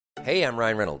Hey, I'm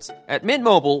Ryan Reynolds. At Mint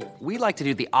Mobile, we like to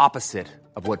do the opposite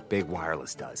of what Big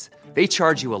Wireless does. They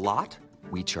charge you a lot,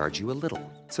 we charge you a little.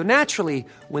 So naturally,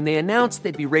 when they announced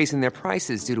they'd be raising their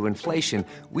prices due to inflation,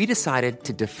 we decided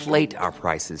to deflate our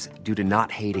prices due to not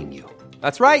hating you.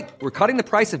 That's right. We're cutting the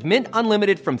price of Mint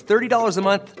Unlimited from $30 a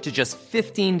month to just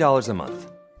 $15 a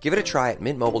month. Give it a try at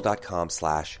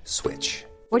mintmobile.com/switch.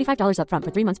 $45 up front for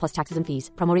 3 months plus taxes and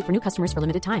fees. Promo rate for new customers for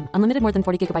limited time. Unlimited more than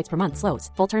 40 gigabytes per month. Slows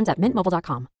full terms at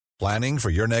mintmobile.com. Planning for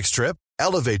your next trip?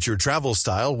 Elevate your travel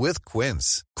style with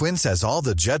Quince. Quince has all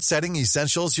the jet-setting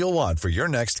essentials you'll want for your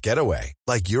next getaway,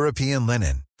 like European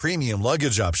linen, premium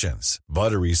luggage options,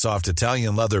 buttery soft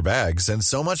Italian leather bags, and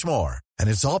so much more. And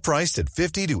it's all priced at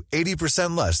 50 to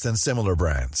 80% less than similar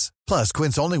brands. Plus,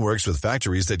 Quince only works with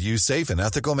factories that use safe and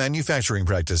ethical manufacturing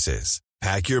practices.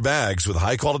 Pack your bags with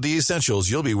high-quality essentials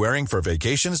you'll be wearing for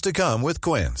vacations to come with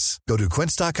Quince. Go to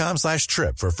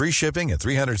quince.com/trip for free shipping and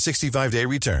 365-day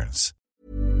returns.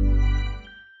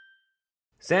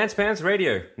 Sans Pants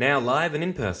Radio, now live and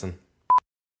in person.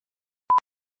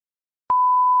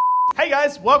 Hey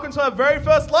guys, welcome to our very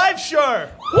first live show!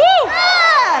 Woo!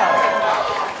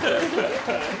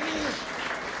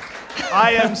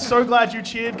 I am so glad you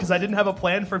cheered because I didn't have a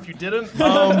plan for if you didn't.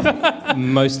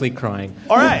 Mostly crying.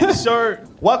 All right, so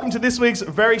welcome to this week's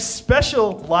very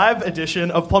special live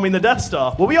edition of Plumbing the Death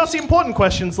Star, where we ask the important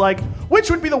questions like, which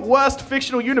would be the worst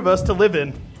fictional universe to live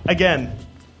in? Again.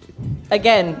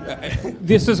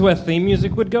 This is where theme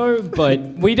music would go, but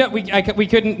we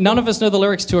couldn't. None of us know the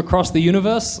lyrics to Across the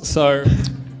Universe, so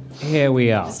here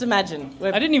we are. Just imagine.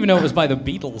 I didn't even know it was by the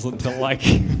Beatles until like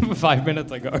 5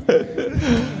 minutes ago.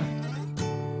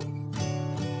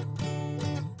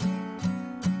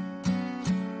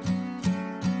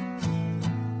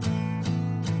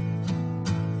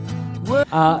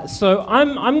 So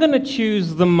I'm going to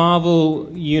choose the Marvel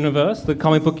universe, the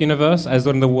comic book universe, as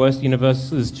one of the worst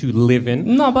universes to live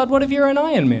in. No, but what if you're an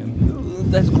Iron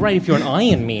Man? That's great if you're an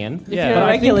Iron Man. If you're a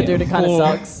regular dude, it kind of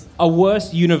sucks. A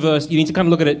worst universe, you need to kind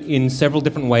of look at it in several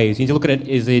different ways. You need to look at it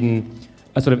as in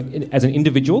a sort of as an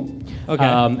individual,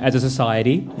 as a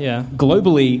society,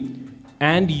 globally,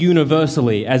 and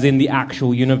universally, as in the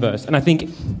actual universe. And I think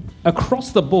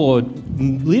across the board,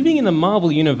 living in the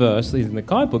Marvel universe, in the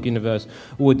comic book universe,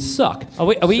 would suck. Are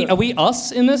we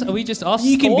us in this? Are we just us?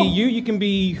 You can be you. You can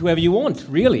be whoever you want.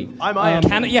 Really. I'm Iron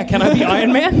Man. Can I be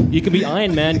Iron Man? You can be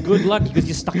Iron Man. Good luck, because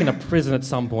you're stuck in a prison at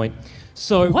some point.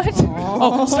 So what? I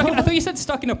thought you said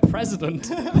stuck in a president.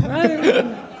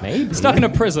 Maybe stuck in a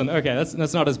prison. Okay,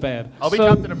 that's not as bad. I'll be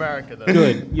Captain America then.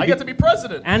 Good. I get to be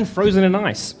president and frozen in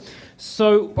ice.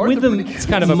 So with them, it's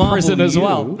kind of a prison as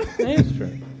well. That's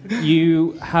true.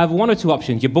 You have one or two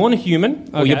options. You're born a human,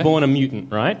 or you're born a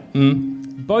mutant, right?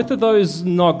 Both of those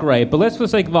not great, but let's, for the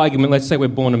sake of argument, let's say we're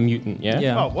born a mutant,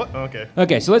 yeah? Oh, what? Okay.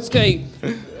 Okay, so let's go...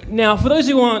 Now, for those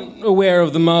who aren't aware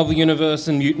of the Marvel Universe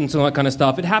and mutants and all that kind of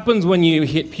stuff, it happens when you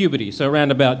hit puberty, so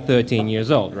around about 13 years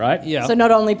old, right? Yeah. So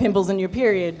not only pimples in your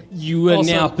period... You are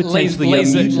also now potentially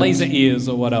laser ears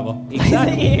or whatever.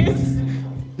 Exactly. Laser ears?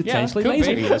 Potentially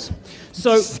laser ears.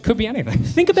 So, could be anything.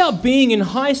 Think about being in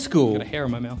high school... Got a hair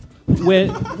in my mouth. Where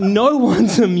no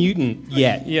one's a mutant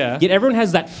yet. Yeah. Yet everyone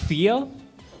has that fear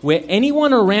where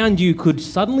anyone around you could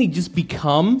suddenly just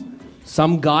become...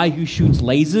 some guy who shoots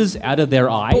lasers out of their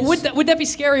eyes. But would that be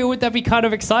scary, or would that be kind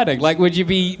of exciting? Like, would you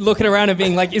be looking around and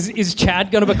being like, is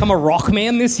Chad going to become a rock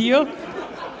man this year?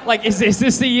 Like, is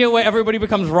this the year where everybody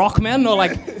becomes rock men? Or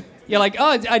like, you're like,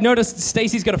 oh, I noticed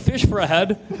Stacy's got a fish for a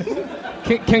head.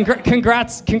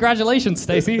 Congratulations,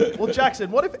 Stacy. Well,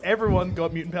 Jackson, what if everyone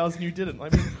got mutant powers and you didn't? I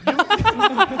mean,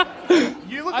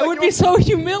 you look like I would be so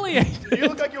humiliated. You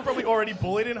look like you were probably already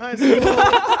bullied in high school.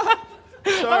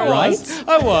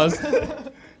 I was.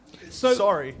 So,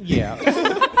 sorry. Yeah.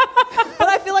 But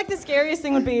I feel like the scariest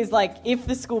thing would be is like if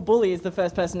the school bully is the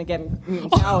first person to get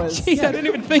mutant powers. Jeez, I didn't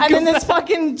even think and of then there's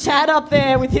fucking Chad up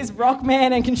there with his rock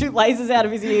man and can shoot lasers out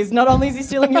of his ears. Not only is he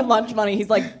stealing your lunch money, he's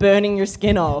like burning your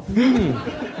skin off.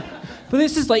 But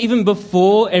this is like even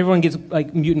before everyone gets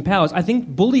like mutant powers. I think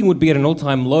bullying would be at an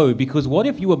all-time low, because what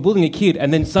if you were bullying a kid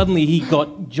and then suddenly he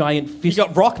got giant fists? He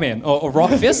got Rockman or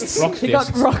rock fists. He got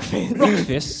rock fists. Rock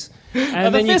fists.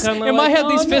 And then fists, you in my head,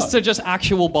 these fists are just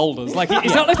actual boulders. Like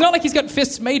it's not like he's got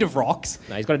fists made of rocks.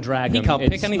 No, he's got to drag them. He can't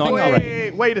pick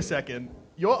anything. Wait a second.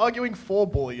 You're arguing for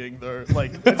bullying, though.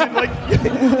 Like, as in, like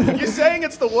you're saying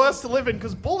it's the worst to live in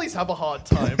because bullies have a hard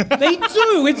time. They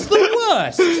do. It's the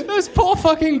worst. Those poor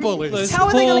fucking bullies. How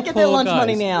are they going to get their lunch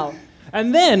money now?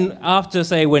 And then, after,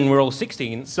 say, when we're all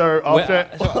 16... So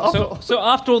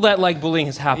after all that, like, bullying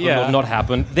has happened or not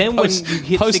happened, then when you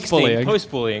hit 16...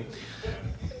 Post-bullying.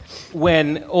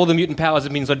 when all the mutant powers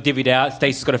have been sort of divvied out,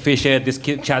 Stacey's got a fish head, this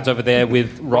kid, Chad's over there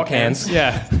with rock hands.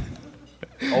 Yeah.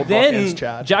 Old Then Rockhands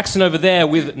Chad. Jackson over there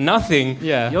with nothing.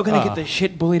 Yeah. You're going to get the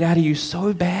shit bullied out of you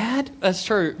so bad. That's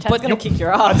true. Chad's going to kick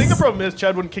your ass. I think the problem is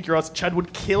Chad wouldn't kick your ass. Chad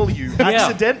would kill you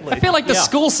accidentally. I feel like the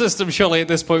school system surely at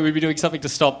this point would be doing something to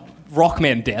stop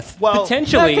Rockman death. well,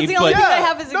 Potentially, because the but only thing they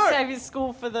have is no. Xavier's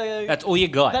school for the... that's all you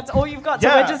got. That's all you've got. So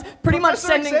yeah. we're just pretty much Professor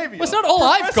sending... Xavier. Well, it's not all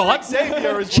I've got. Professor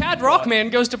Xavier is Chad what you've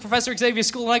Rockman goes to Professor Xavier's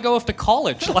school and I go off to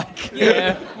college. Like,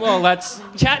 yeah, well, that's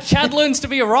Chad learns to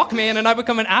be a Rockman and I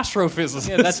become an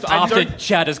astrophysicist. that's after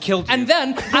Chad has killed you. And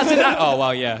then, as an... oh,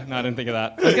 well, yeah. No, I didn't think of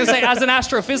that. I was going to say, as an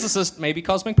astrophysicist, maybe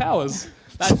cosmic powers.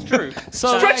 That's true.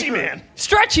 So Stretchy man.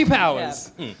 Stretchy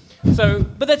powers. Yeah. So,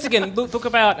 but that's again, look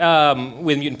about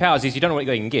with mutant powers is you don't know what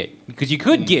you can get. Because you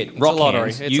could get rock lottery.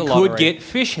 hands, It's you a could lottery. get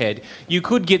fish head, you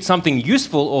could get something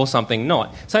useful or something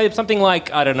not. So something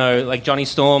like, I don't know, like Johnny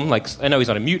Storm, like I know he's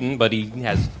not a mutant, but he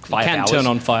has fire Can powers. turn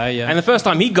on fire, yeah. And the first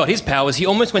time he got his powers, he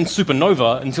almost went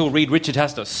supernova until Reed Richards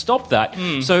has to stop that.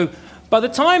 So by the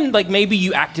time, like, maybe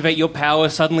you activate your power,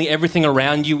 suddenly everything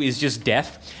around you is just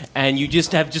death, and you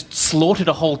just have slaughtered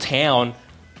a whole town,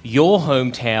 your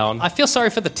hometown. I feel sorry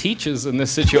for the teachers in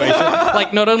this situation.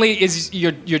 Like, not only is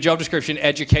your job description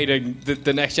educating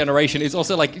the next generation, it's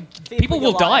also like people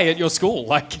will die at your school.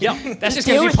 Like, that's just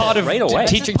going to be part of Right away.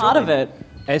 That's teaching just part children. of it.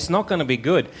 It's not going to be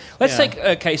good. Let's take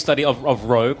a case study of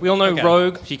Rogue. We all know Okay.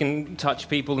 Rogue. She can touch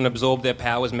people and absorb their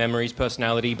powers, memories,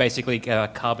 personality, basically a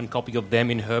carbon copy of them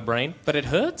in her brain. But it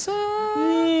hurts.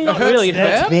 Not really, it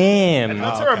hurts them. And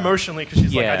that's her emotionally because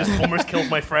she's like, Yeah. I just almost killed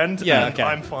my friend. Yeah, and okay.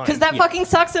 I'm fine. Because that fucking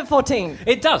sucks at 14.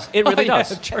 It does. It really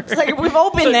does. It's like, we've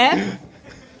all been there.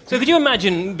 So could you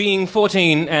imagine being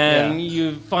 14 and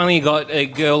you finally got a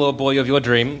girl or boy of your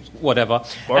dream, whatever,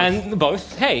 and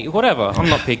both, hey, whatever, I'm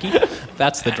not picky.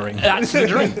 That's the dream. That's the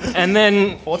dream. And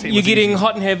then 14 you're was getting easy.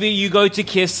 hot and heavy, you go to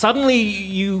kiss, suddenly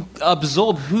you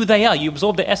absorb who they are, you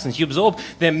absorb their essence, you absorb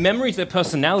their memories, their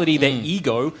personality, their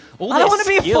ego, all I their don't want to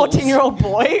be a skills. 14-year-old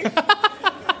boy.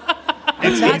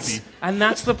 And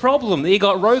that's the problem. You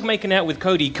got Rogue making out with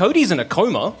Cody. Cody's in a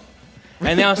coma.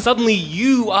 And now suddenly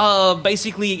you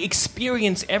basically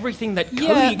experience everything that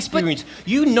Cody experienced.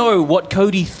 You know what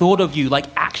Cody thought of you, like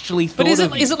actually thought But is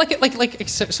of you. it like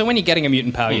so when you're getting a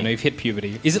mutant power, you know, you've hit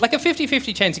puberty. Is it like a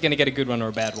 50-50 chance you're going to get a good one or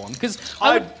a bad one? Because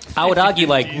I would argue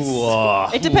like, whoa,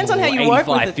 It depends on how you work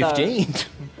with it, though. 85-15.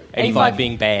 85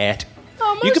 being bad.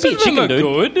 most You could be a of them chicken are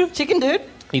dude. good. Chicken dude?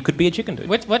 You could be a chicken dude.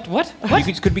 What?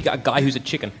 You could be a guy who's a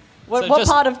chicken. What, So what just-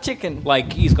 part of chicken?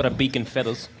 Like he's got a beak and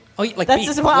feathers. Oh, like That's beef.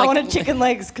 just why I Like- wanted chicken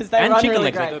legs, because they And run chicken really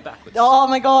legs, they great. go backwards. Oh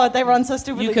my god, they run so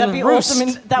stupidly. You can That'd be roost. awesome.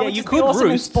 That Yeah, would you just be could awesome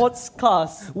in roost. sports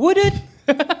class. Would it?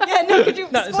 Yeah, no, could you?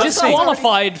 No, it's sports just class-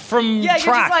 Disqualified from Yeah, you're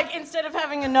track. just like, instead of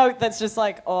having a note that's just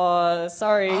like, oh,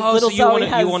 sorry, Oh, little so Zoe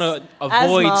has you want to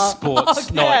avoid asthma.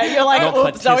 sports, not, Yeah, you're like, not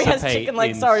oops, Zoe has participate chicken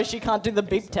legs. in- Sorry, she can't do the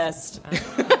beep test.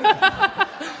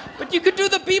 But you could do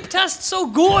the beep test so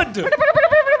good.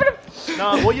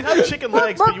 No, well, you'd have chicken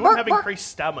legs, but you wouldn't have increased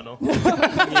stamina.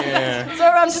 Yeah. So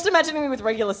I'm just imagining me with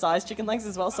regular sized chicken legs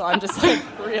as well, so I'm just like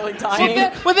really tiny.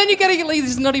 Well, then you're getting like,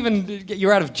 it's not even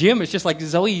you're out of gym. It's just like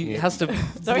Zoe has to Zoe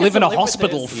live has in to a live with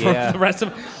hospital this. for Yeah. the rest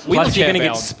of. Plus, you're going to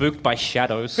get bound. spooked by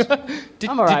shadows. Did,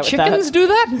 I'm alright did with chickens that. do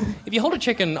that? If you hold a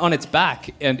chicken on its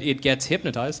back and it gets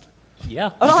hypnotized.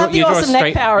 Yeah. Oh, have the You draw a awesome neck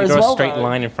straight, power you as draw well, a straight though.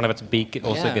 line in front of its beak. It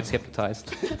also Yeah. gets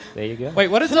hypnotized. There you go. Wait,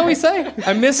 what did Zoe say?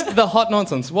 I missed the hot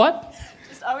nonsense. What?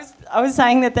 I was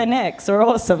saying that their necks are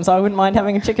awesome, so I wouldn't mind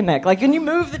having a chicken neck. Like when you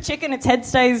move the chicken, its head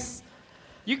stays.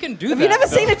 You can do Have that. you never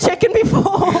seen a chicken before?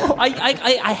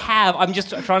 I have. I'm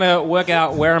just trying to work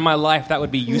out where in my life that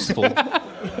would be useful. I'd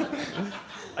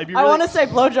be I really- want to say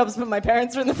blowjobs, but my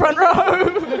parents are in the front row.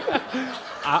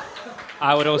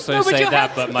 I would also No, but say you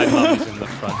that, have- but my mum's in the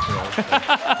front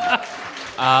row.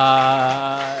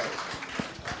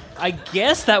 I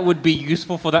guess that would be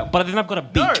useful for that, but then I've got a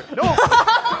beak. No.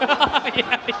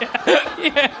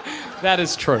 That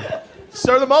is true.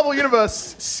 So the Marvel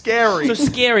Universe, scary. So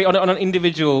scary on an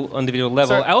individual level.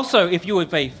 So- Also, if you were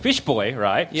a fish boy,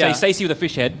 right? Yeah. Say Stacey with a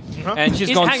fish head, and she's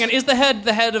Is, gone. hang on, is the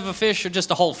head of a fish or just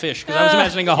a whole fish? Because I was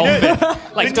imagining a whole fish,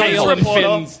 like The news tail and reporter-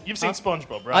 fins. You've seen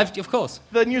SpongeBob, right? Of course.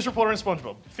 The news reporter in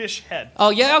SpongeBob, fish head, Oh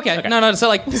yeah, okay. No. So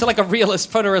like a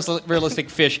photorealistic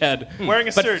fish head, wearing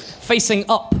a but suit. facing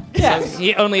up. Yeah. So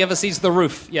he only ever sees the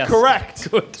roof. Yes. Correct.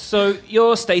 So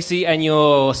you're Stacey and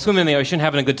you're swimming in the ocean,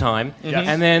 having a good time, Yes.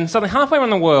 and then suddenly halfway around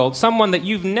the world, someone that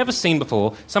you've never seen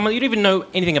before, someone that you don't even know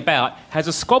anything about, has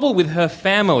a squabble with her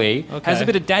family, has a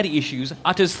bit of daddy issues,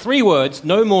 utters 3 words,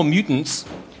 no more mutants,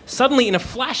 suddenly in a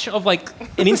flash of like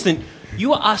an instant,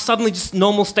 you are suddenly just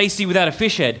normal Stacy without a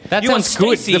fish head. That you sounds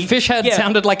good. The fish head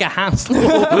sounded like a house.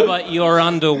 But you're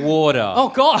underwater. Oh,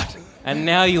 God. And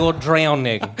now you're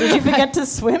drowning. Did you forget to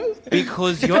swim?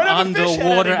 Because you're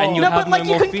underwater and you have no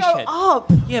more fish you can head. go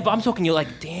up. Yeah, but I'm talking you're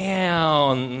like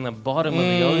down in the bottom of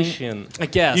the ocean. I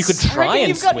guess. You could try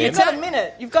and swim. You've got a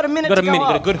minute. You've got a minute You've to got a go minute. You've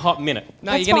got a up. good hot minute.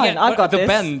 No, That's you're going to fine, get I've got the this.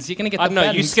 bends. You're going to get the I bends.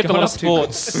 know, you skipped a lot of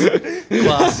sports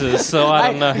classes, so I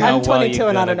don't know how I'm well 22 you're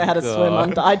and I gonna don't know how to go.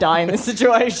 swim. I die in this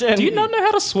situation. Do you not know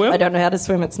how to swim? I don't know how to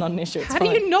swim. It's not an issue. It's How do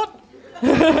fine. you not?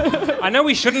 I know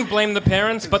we shouldn't blame the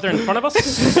parents, but they're in front of us,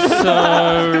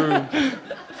 so...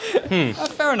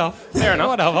 Fair enough. Fair enough.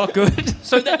 Whatever, good.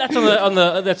 So that's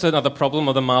that's another problem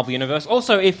of the Marvel universe.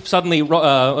 Also, if suddenly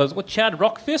Chad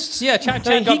Rockfists, Chad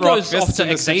he got goes Rockfists off to in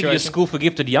this Xavier's situation. School for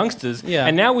Gifted Youngsters, Yeah.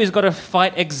 and now he's got to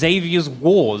fight Xavier's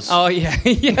wars. Oh, yeah.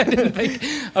 Yeah, I didn't think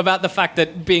about the fact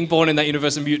that being born in that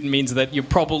universe a mutant means that you're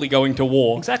probably going to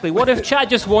war. Exactly. What if Chad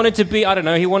just wanted to be? I don't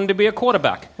know. He wanted to be a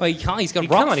quarterback. Well, he can't. He's got He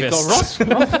rock can't. He's fists. got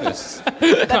Rockfists.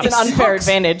 That's an unfair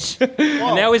advantage.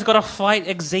 And now he's got to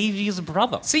fight Xavier's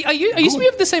brother. See, I used to be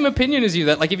of the same opinion as you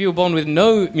that, like, if you were born with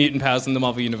no mutant powers in the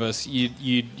Marvel universe,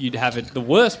 you'd have it the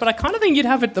worst. But I kind of think you'd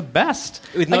have it the best.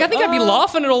 With Like, no- I think I'd be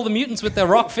laughing at all the mutants with their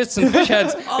rock fists and fish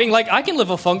heads, being like, I can live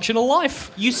a functional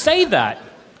life. You say that,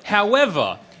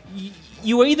 however,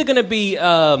 you are either going to be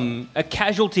a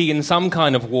casualty in some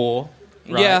kind of war.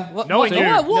 Right? Yeah. What, Knowing you.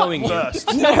 what? Knowing you. First.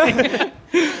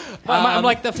 I'm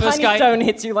like the first Tiny guy. stone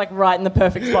hits you like right in the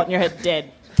perfect spot in your head,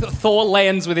 dead. Thor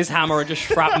lands with his hammer and just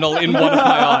shrapnel in one of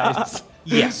my eyes.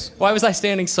 Yes. Why was I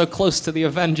standing so close to the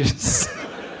Avengers?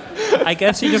 I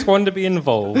guess you just wanted to be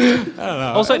involved. I don't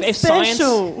know. Also, if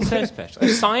special. science, so special.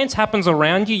 If science happens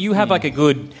around you, you have like a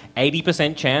good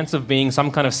 80% chance of being some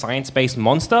kind of science-based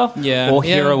monster, Yeah. or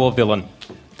Yeah. hero or villain.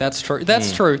 That's true.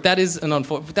 That's true. That is an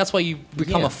unfortunate. That's why you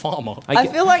become Yeah. a farmer. I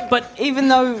feel like, but even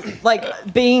though, like,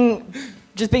 being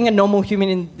a normal human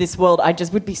in this world, I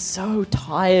just would be so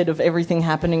tired of everything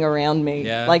happening around me.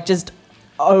 Yeah. Like, just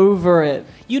over it.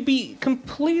 You'd be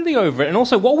completely over it. And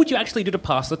also, what would you actually do to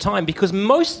pass the time? Because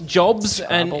most jobs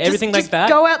and everything Just like that...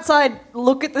 go outside,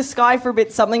 look at the sky for a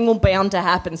bit. Something will bound to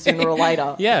happen sooner or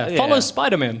later. Yeah. Follow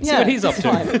Spider-Man. See what he's up it's to.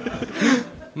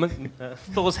 fine.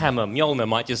 Thor's hammer, Mjolnir,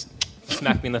 might just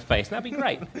smack me in the face. And that'd be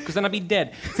great, because then I'd be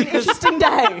dead. Interesting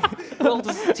day. The world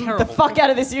is terrible. The fuck out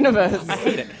of this universe. I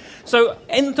hate it. So,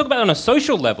 and talk about it on a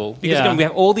social level, because Yeah. again, we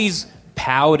have all these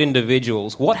powered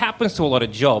individuals. What happens to a lot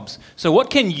of jobs? So what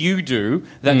can you do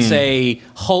that, say,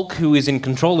 Hulk, who is in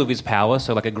control of his power,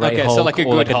 so like a grey Hulk, so like a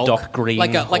or good like Hulk. a Doc Green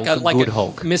like a Hulk, good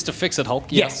Hulk. Mr. Fix-It Hulk.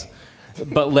 Yes.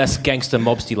 But less gangster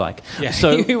mobsty-like. Yeah.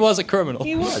 So he was a criminal.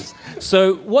 he was.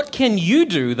 So what can you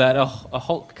do that a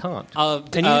Hulk can't?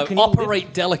 Can you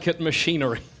operate delicate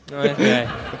machinery. Okay.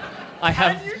 I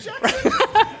have.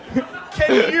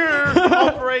 Can you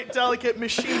operate delicate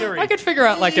machinery? I could figure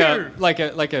out like You.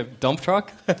 a dump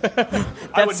truck. I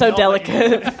That's would so not let you-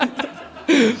 delicate.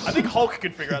 I think Hulk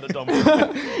could figure out a dump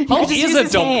truck. Hulk just is use a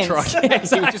his dump hands. truck. Yeah,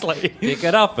 so just like Pick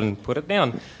it up and put it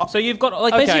down. So you've got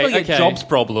like Okay, basically okay. a jobs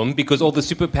problem because all the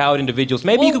superpowered individuals.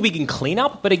 Maybe you could be in clean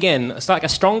up, but again, it's like a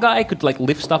strong guy could like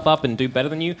lift stuff up and do better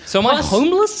than you. So am I Plus,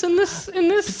 homeless in this?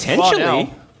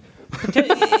 Potentially.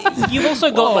 You've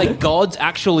also got like gods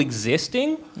actual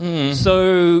existing.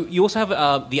 So you also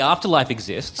have the afterlife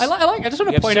exists. I just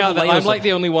want We to have point out several that layers I'm like of-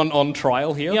 the only one on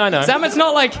trial here. Yeah, I know. Sam, it's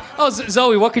not like, oh,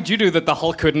 Zoe, what could you do that the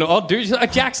Hulk couldn't? Oh, dude,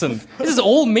 Jackson, this is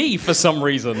all me for some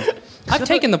reason. I've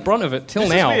taken the brunt of it till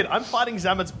This now. is weird. I'm fighting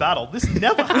Zamet's battle. This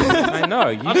never happened. I know.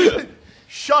 You,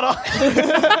 Shut up.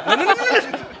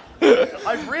 No.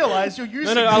 I've realised you're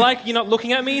using... no, I like you're not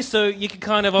looking at me, so you can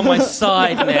kind of on my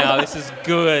side now. This is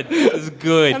good. This is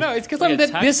good. I know, it's because Like I'm a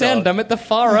at this tactile. end. I'm at the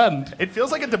far end. It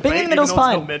feels like a Being in debate the even though middle's it's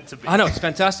fine. not meant to be. I know, it's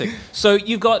fantastic. So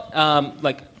you've got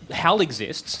like Hal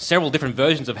exists, several different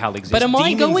versions of Hal exist. But am I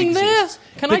Demons going there? exist.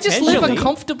 Can I just live a Potentially.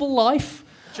 comfortable life?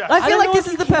 Jack, I don't feel like know this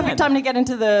if is you the perfect can. time to get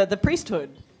into the priesthood.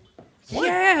 Yeah.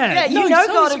 Yeah, you No, know Zoe's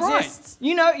God right. exists.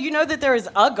 You know that there is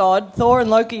a God. Thor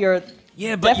and Loki are.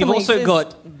 Yeah, but you've definitely also exist.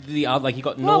 got the like you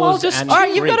got Well, I'll Norse just- and All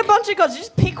right, you've got a Greek. bunch of gods.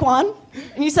 Just pick one,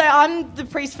 and you say, "I'm the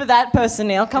priest for that person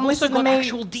now. Come You've also listen to got me."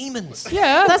 actual demons.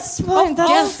 Yeah. That's fine.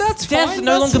 That's Death fine.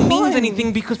 no That's longer means fine.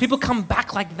 anything because people come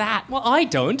back like that. Well, I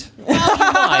don't.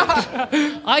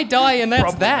 Right. I die and that's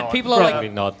Probably that. not. People are Probably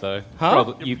like, not though.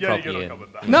 Huh? You yeah, probably you're not in. coming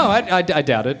back. no, I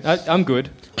doubt it. I'm good.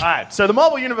 Alright, so the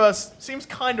Marvel Universe seems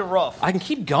kind of rough. I can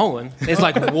keep going. There's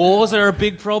like wars are a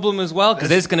big problem as well because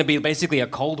there's going to be basically a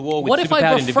Cold War with What if if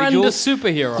I befriend a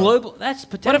superhero? Global. That's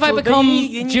potential. What if I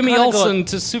become Jimmy Olsen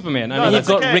to Superman? No, You've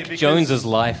got okay, Rick because- Jones's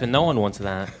life, and no one wants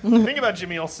that. Think about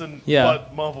Jimmy Olsen,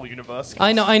 but Marvel Universe.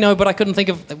 I know, but I couldn't think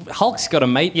of... Hulk's got a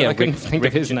mate, but I couldn't think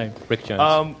of his name. Rick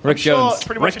Jones. Rick Jones. Sure,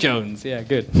 pretty much Rick Jones, yeah,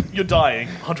 good. You're dying,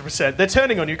 100%. They're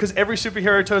turning on you because every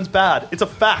superhero turns bad. It's a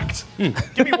fact.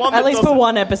 Give me one. At least for doesn't.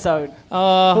 one episode.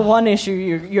 For one issue,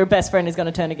 your best friend is going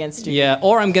to turn against you. Yeah,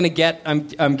 or I'm gonna get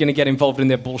involved in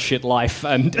their bullshit life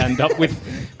and end up with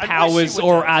powers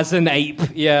or as an ape.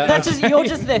 Yeah, You're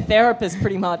just their therapist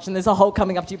pretty much, and there's a Hulk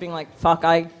coming up to you being like, "Fuck,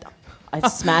 I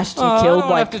smashed and I killed don't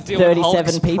like have to deal with Hulk's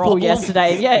 37 people problems.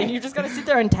 yesterday." Yeah, and you just got to sit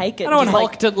there and take it. I don't want Just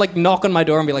Hulk to like knock on my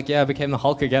door and be like, "Yeah, I became the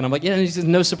Hulk again." I'm like, "Yeah, it's just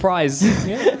no surprise.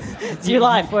 It's your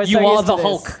life. We're You so are used the to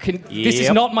Hulk. This is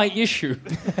Yep. not my issue.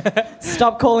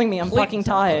 Stop calling me. I'm fucking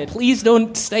tired. Please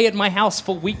don't stay at my house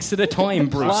for weeks at a time,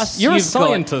 Bruce. Plus, You're a you've got-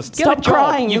 scientist. Get Stop a job.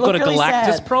 crying. You've You got a look really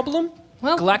Galactus sad. problem.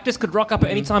 Well, Galactus could rock up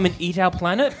at any time and eat our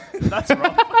planet. That's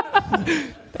rough.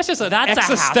 That's just an That's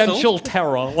a existential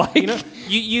terror. Like, You know,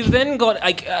 you then got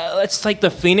like let's take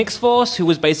the Phoenix Force, who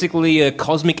was basically a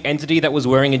cosmic entity that was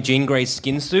wearing a Jean Grey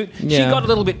skin suit. She Yeah. got a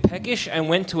little bit peckish and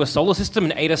went to a solar system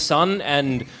and ate a sun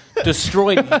and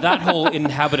destroyed that whole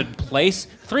inhabited place.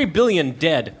 3 billion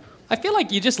dead. I feel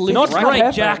like you just live Not right. great,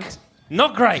 perfect. Jack.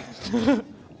 Not great. All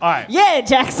right. Yeah,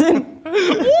 Jackson.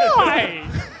 Why?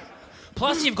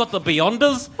 Plus, you've got the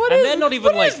Beyonders, and they're not even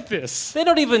what like is this? they're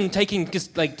not even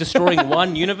just like destroying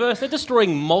one universe. They're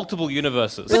destroying multiple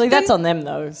universes. Really, that's on them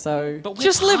though. So But we're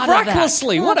Just live part of that.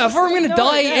 recklessly. Whatever. I'm going to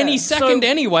die any second So-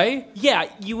 anyway. Yeah,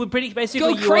 you would basically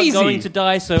Go you crazy. are going to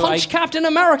die. So Punch Captain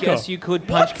America. guess you could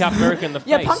punch Captain America in the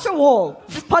yeah, face. punch a wall.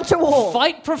 Just punch a wall.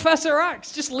 Fight Professor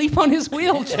X. Just leap on his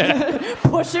wheelchair.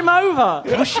 Push him over.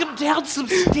 Push him down some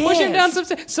stairs. Push him down some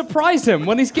stairs. Surprise him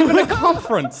when he's giving a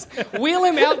conference. Wheel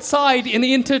him outside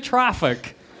into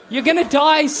traffic. You're going to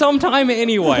die sometime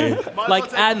anyway.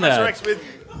 Like Anna.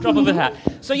 Drop of a hat.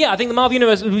 So yeah, I think the Marvel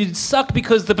Universe would suck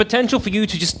because the potential for you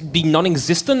to just be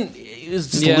non-existent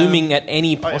is just Yeah. looming at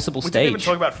any possible We didn't even stage.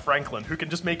 talk about Franklin, who can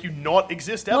just make you not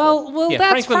exist ever. Well, Yeah,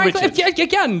 that's Franklin Franklin. Richards.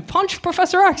 Again, punch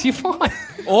Professor X. You're fine.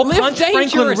 Or Live punch Franklin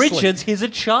dangerously. Richards. He's a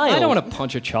child. I don't want to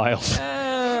punch a child.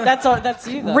 That's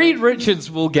you though. Reed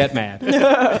Richards will get mad.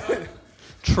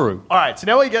 True. All right, so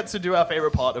now we get to do our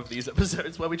favorite part of these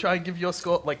episodes, where we try and give your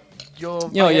score, like your.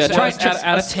 Yeah, try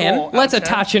out of 10. Let's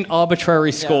attach an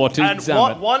arbitrary score to And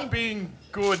examine. one being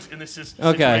good in this Okay,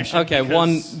 situation. okay.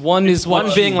 because- One is One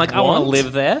what being you like, I want to want.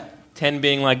 live there. 10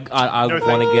 being like, I No,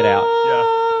 want to get out.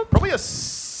 Yeah, probably a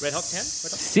Red Hot 10?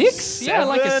 6? Yeah,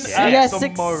 like a Seven 6. at Yeah, the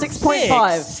 6, most.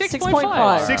 6.5.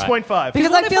 6.5. 6.5.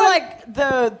 Because I feel like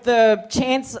the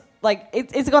chance, like,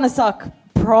 it's going to suck,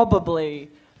 probably,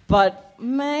 but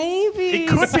maybe It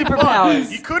could be superpowers.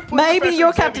 fun. You could put maybe Professor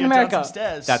you're Xavier Captain down America. some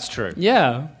stairs. That's true.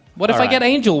 Yeah. What if All I get right.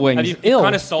 angel wings? Have you Ill.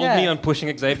 kind of sold me Yeah. on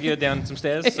pushing Xavier down some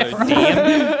stairs? So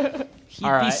damn. He'd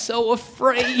All be right. so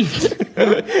afraid.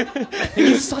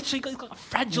 He's such a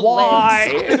fragile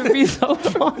Why? legs. It'd be so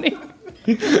funny.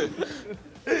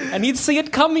 And he'd see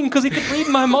it coming because he could read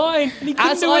my mind. And he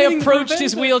couldn't As do I anything to approached prevent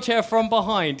his it. wheelchair from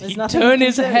behind, he'd nothing turn you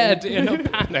his can do. head in a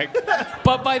panic.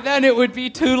 But by then it would be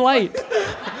too late.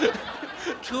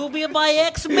 To be my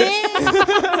X-Men.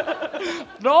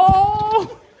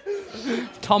 No!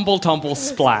 Tumble, tumble,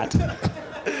 splat.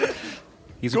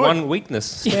 He's one weakness.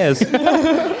 Stairs.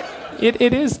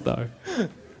 It is, though.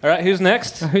 All right, who's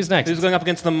next? Who's next? Who's going up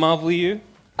against the Marvel U?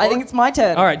 I think it's my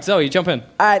turn. All right, Zoe, jump in.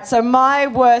 All right, so my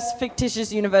worst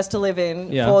fictitious universe to live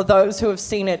in, Yeah. for those who have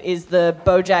seen it, is the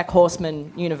BoJack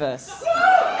Horseman universe.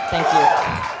 Thank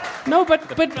you. No, but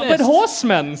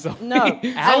horsemen, Zoe. No.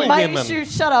 Elk my women. issue,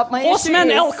 shut up. My Horsemen, issue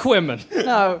is, elk women.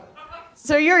 No.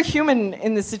 So you're a human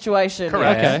in this situation.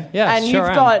 Correct. Okay, yeah, And sure you've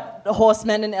am. got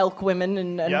horsemen and elk women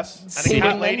and Yes, and a sea cat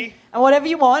women lady. and whatever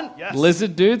you want. Yes.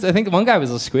 Lizard dudes. I think one guy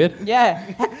was a squid. Yeah.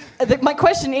 My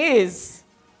question is,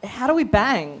 how do we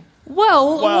bang?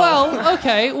 Well,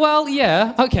 okay. Well,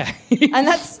 yeah, okay.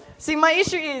 And my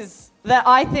issue is that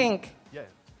I think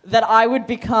that I would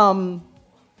become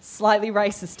slightly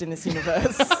racist in this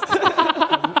universe.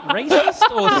 Racist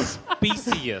or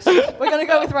speciest? We're going to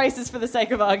go with racist for the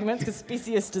sake of argument, because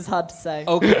speciest is hard to say.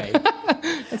 Okay.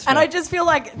 And I just feel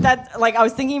like that, like, I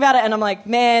was thinking about it and I'm like,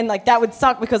 man, like, that would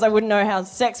suck because I wouldn't know how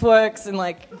sex works and,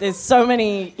 like, there's so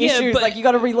many issues, but- like, you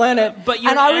got to relearn it. But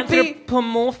you're and an I would be,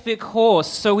 anthropomorphic horse,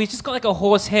 so he's just got like a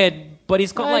horse head, but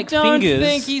he's got like I don't fingers.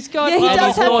 think he's got. Yeah, he and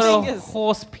does he's have got fingers. a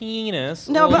horse penis.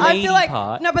 no, or but I lady feel like,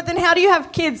 part. no, but then how do you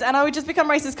have kids? And I would just become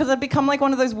racist because I'd become like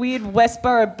one of those weird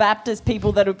Westboro Baptist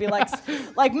people that would be like,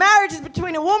 like, marriage is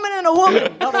between a woman and a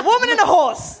woman, not a woman and a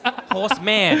horse.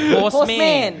 Horseman.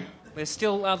 Horseman. There's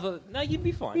still other... No, you'd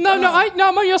be fine. No, I'm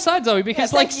on your side, Zoe, because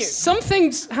thank you. some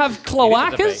things have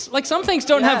cloacas. Like some things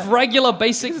don't have regular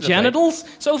basic genitals.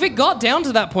 So if it got down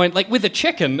to that point, like with a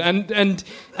chicken, and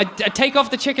I take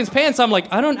off the chicken's pants, I'm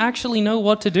like, I don't actually know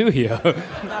what to do here.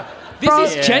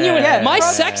 This is genuine. Yeah. My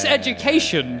sex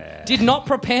education did not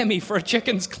prepare me for a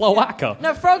chicken's cloaca.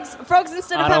 No, frogs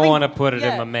instead of I having... don't want to put it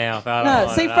in my mouth.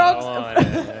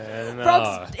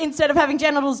 Frogs, instead of having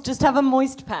genitals, just have a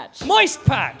moist patch. Moist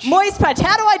patch. Moist patch.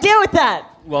 How do I deal with that?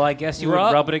 Well, I guess you would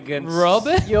rub it against... Rub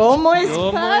it? Your moist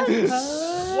patch?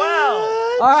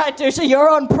 Wow. All right, Dusha, you're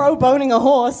on pro boning a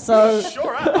horse, so...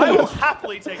 Sure, I will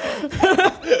happily take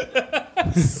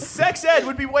it. Sex ed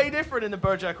would be way different in the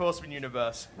BoJack Horseman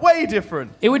universe. Way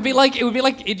different. It would be like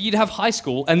you'd have high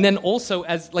school, and then also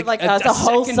as as a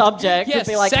whole subject, yes, it'd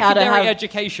be like how to secondary have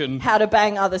education. how to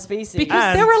bang other species.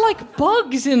 Because there are like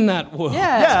bugs in that world.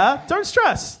 yeah. Don't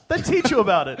stress. They teach you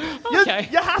about it. Okay.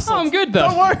 You're hassled. Oh, I'm good, though.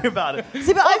 Don't worry about it.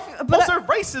 See, but Also,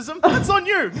 racism, that's on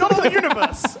you, not on the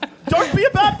universe. Don't be a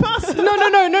bad person.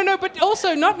 No, but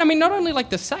also not only like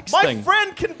the sex My thing.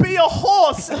 friend can be a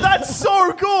horse. That's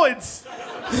so good.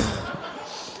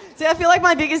 See, I feel like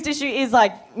my biggest issue is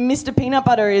like Mr. Peanut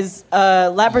Butter is a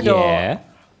Labrador. Yeah.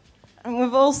 And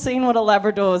we've all seen what a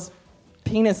Labrador's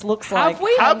penis looks like. Have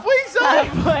we? Have we, Zoe?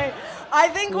 Have we? I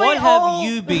think What we all...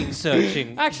 have you been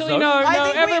searching? Actually, Zoe? no. I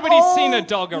think we Everybody's all seen a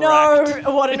dog erect.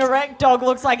 know what an erect dog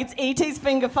looks like. It's E.T.'s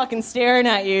finger fucking staring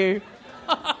at you.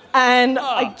 And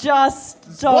I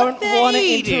just don't want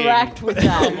to interact with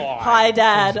that. Hi,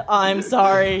 Dad. I'm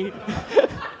sorry.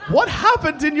 What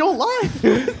happened in your life?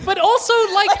 But also,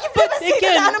 like You've never seen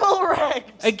an animal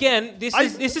erect. Again, this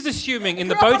is assuming in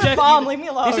the grew up on a BoJack. farm, leave me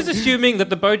alone. This is assuming that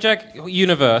the BoJack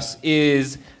universe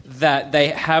is that they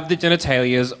have the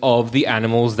genitalias of the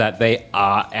animals that they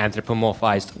are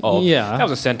anthropomorphized of. Yeah. That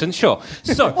was a sentence, sure.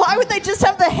 So Why would they just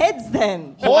have the heads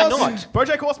then? why not?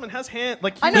 BoJack Horseman has hand.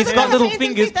 Like I know He's they got have little hands and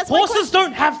fingers. feet, that's my Horses question.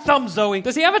 don't have thumbs, Zoe.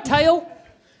 Does he have a tail?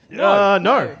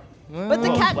 no. But the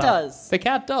cat does. The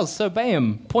cat does. So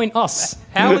bam, point us.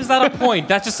 How is that a point?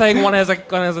 That's just saying one has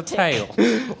a tail.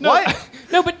 Why?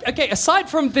 No, but okay. Aside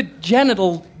from the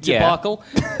genital debacle,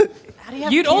 How do you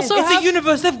have you'd kids? also It's have. a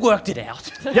universe. They've worked it out.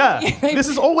 Yeah. This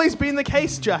has always been the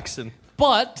case, Jackson.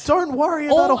 But Don't worry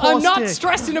about a horse I'm not dick.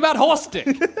 stressing about horse dick.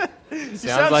 You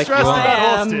sound like stressed you are.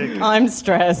 about horse dick. I'm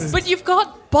stressed. But you've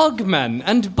got bugmen,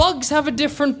 and bugs have a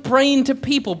different brain to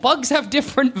people. Bugs have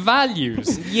different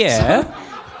values. Yeah.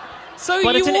 So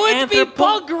But you it's an would be anthropo-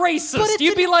 bug racist. But it's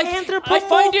You'd be an like, I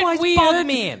find it anthropomorphized weird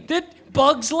bugman. that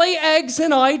bugs lay eggs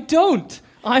and I don't.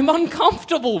 I'm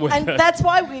uncomfortable with And it. that's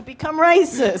why we become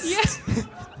racist. Yes.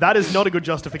 That is not a good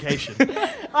justification.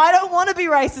 I don't want to be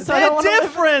racist. So I don't They're want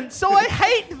different, so I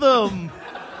hate them.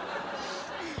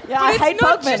 Yeah, I it's hate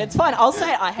not bugmen. just- It's fine. I'll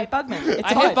say it. I hate bugmen. It's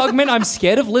I fine. hate bugmen. I'm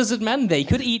scared of lizard men. They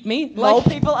could eat me. Mole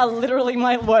people are literally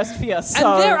my worst fear.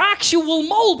 So And they're actual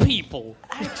mole people.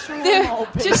 actual They're mole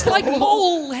people. just like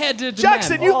mole-headed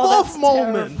Jackson, men. you Oh, love that's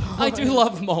mole men. I do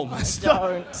love mole men.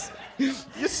 don't.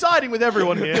 You're siding with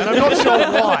everyone here, and I'm not sure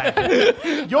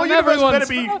why. Your universe better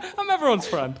be I'm everyone's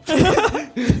friend.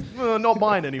 not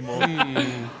mine anymore.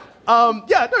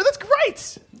 Yeah, no, that's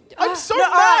great. I'm so No,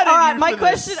 mad all at right, you my for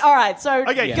question. this. All right, so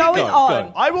Okay, going go,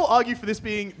 on. I will argue for this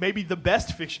being maybe the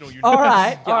best fictional universe. All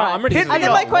right, all right. I'm ready to And then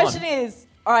go. my question is,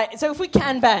 all right, so if we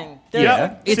can bang, there's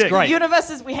Yeah, It's sick. great.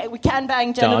 universes we can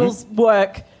bang, genitals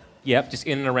work, Yep, just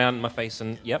in and around my face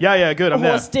and yep. Yeah, good. a I'm there.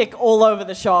 horse dick all over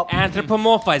the shop.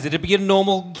 Anthropomorphize. It'd be a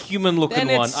normal human-looking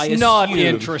Then one. it's I not assume.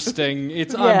 interesting.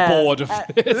 It's Yeah. I'm bored of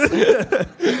this.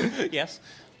 Yes.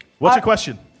 What's your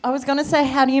question? I was gonna say,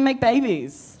 how do you make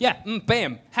babies? Yeah,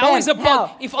 bam. How Bam, is a bug?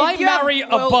 how? If If I you have- marry a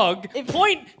well, bug, if-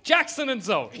 point Jackson and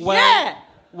Zoe. Yeah.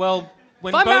 Well,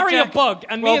 when If I marry a BoJack- bug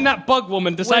and well, me and that bug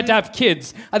woman decide when- to have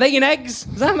kids, are they in eggs?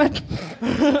 Is that meant?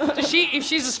 Does she? If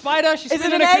she's a spider, she's Is it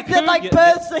still an in a egg that cocoon? like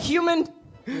births a human?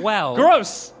 Well,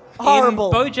 Gross. Horrible.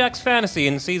 In BoJack's fantasy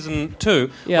in season 2,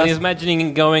 Yes. when he's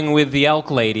imagining going with the elk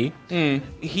lady,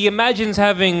 he imagines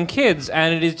having kids,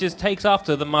 and it is just takes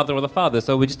after the mother or the father.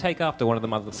 So we just take after one of the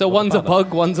mother. So or the one's a father.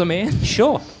 bug, one's a man.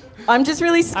 Sure. I'm just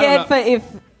really scared know. for if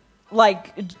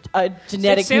like a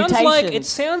genetic It sounds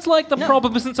mutation. like the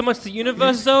problem isn't so much the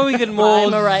universe, Zoe, and more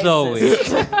I'm a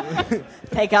racist. Zoe.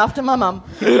 Take after my mum.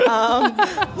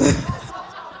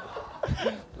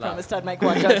 Promised I'd make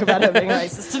one joke about her being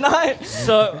racist tonight.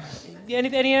 So,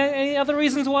 any other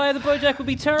reasons why the BoJack would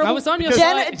be terrible? I was on your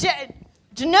side.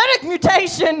 Genetic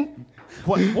mutation.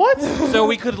 What? So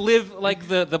we could live like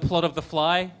the plot of The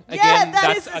Fly. Yeah, Again,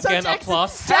 that is that's so again a Jackson-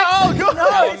 plus. Jackson, no,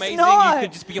 How it's amazing not. you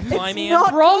could just be a fly It's man.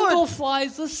 not Brundle good.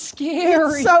 flies are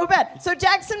scary. So bad. So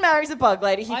Jackson marries a bug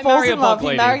lady. He I falls marry a in love. bug He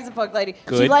lady. marries a bug lady. She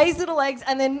Good. lays little eggs,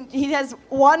 and then he has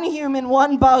one human,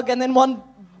 one bug, and then one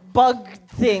bug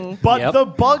thing. But Yep. the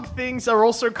bug things are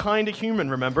also kind of human,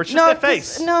 remember? It's just their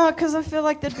face. No, because I feel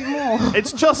like there'd be more.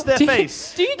 It's just their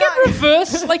face. Do you get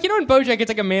reverse? Like, you know in BoJack it's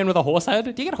like a man with a horse head?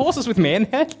 Do you get horses with man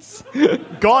heads?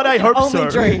 God, I hope Only so.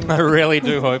 dream. I really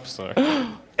do hope so.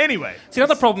 Anyway. See,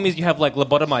 another problem is you have like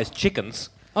lobotomized chickens.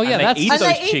 Oh, yeah, and that's- they eat And those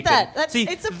they eat chickens. that. That's- See,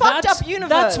 it's a fucked that's- up universe.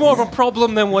 That's more of a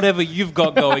problem than whatever you've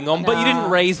got going on. But you didn't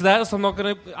raise that, so I'm not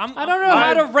gonna. I don't know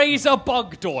how to raise a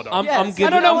bug daughter. I'm Yes. giving. I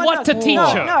don't know one what does. to teach no,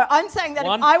 her. No, I'm saying that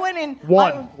One? if I went in...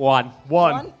 One. One.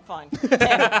 One? Fine.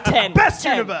 10. Best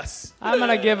 10. universe. I'm going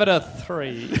to give it a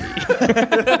 3.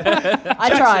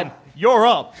 I tried. You're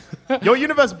up. Your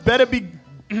universe better be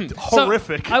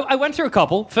horrific. So, I went through a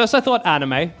couple. First, I thought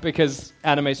anime, because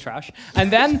anime's trash.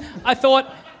 And then I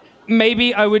thought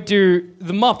maybe I would do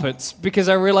the Muppets, because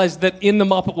I realized that in the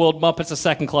Muppet world, Muppets are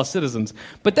second-class citizens.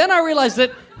 But then I realized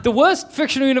that the worst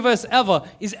fictional universe ever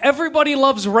is Everybody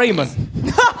Loves Raymond.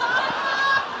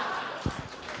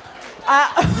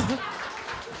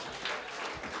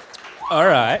 All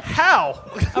right. How?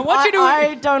 I want you to...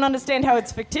 I don't understand how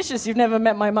it's fictitious. You've never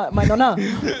met my nonna.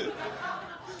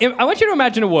 I want you to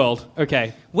imagine a world,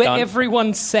 okay, where Done.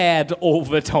 everyone's sad all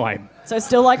the time. So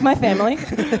still like my family.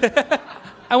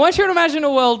 I want you to imagine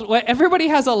a world where everybody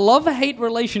has a love-hate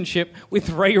relationship with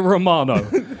Ray Romano.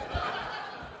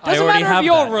 I Doesn't already matter if have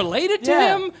you're that. related to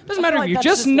Yeah. him. Doesn't I matter feel if you like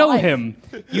just that's just know life. him.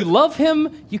 You love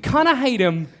him. You kind of hate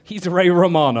him. He's Ray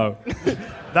Romano.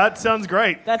 That sounds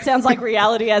great. That sounds like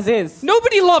reality as is.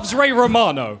 Nobody loves Ray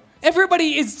Romano.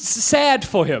 Everybody is sad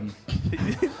for him.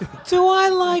 Do I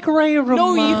like Ray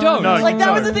Romano? No, you don't. No, Like, that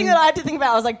No. was the thing that I had to think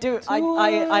about. I was like, dude,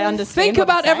 I understand. Think what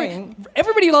about you're saying.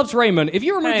 everybody loves Raymond. If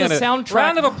you remove Hang the on a- soundtrack,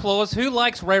 Round of applause. Who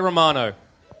likes Ray Romano?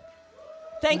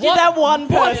 Thank you, that one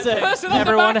person. person on the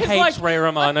Everyone back is hates like, Ray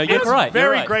Romano. You're It's right. very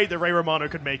you're right. great that Ray Romano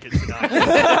could make it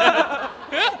tonight.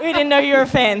 We didn't know you were a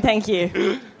fan. Thank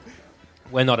you.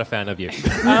 We're not a fan of you.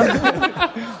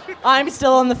 I'm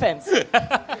still on the fence.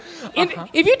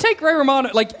 If you take Ray Romano,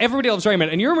 like Everybody Loves Raymond,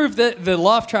 and you remove the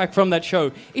laugh track from that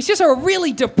show, it's just a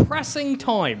really depressing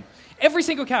time. Every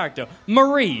single character.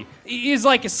 Marie is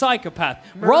like a psychopath.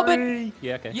 Robert...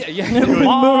 Yeah, okay.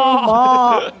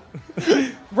 Yeah.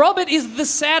 Robert is the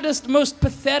saddest, most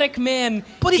pathetic man.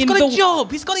 But he's in got the a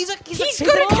job. He's got a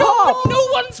job, but no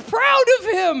one's proud of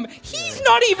him. He's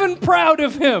not even proud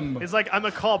of him. It's like, I'm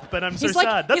a cop, but I'm so He's like,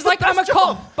 sad. That's he's the like I'm a best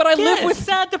cop, job. but I live Yeah, with.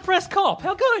 sad, depressed cop.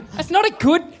 How good. That's not a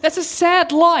good. That's a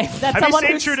sad life. That's Have you someone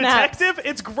seen who True snaps. Detective?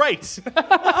 It's great.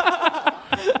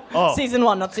 Season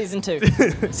 1, not season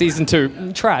 2. Season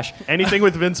 2, trash. Anything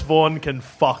with Vince Vaughn can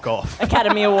fuck off.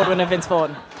 Academy Award winner Vince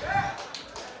Vaughn.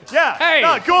 Yeah. Hey.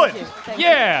 No, good. Thank you.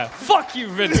 Yeah, fuck you,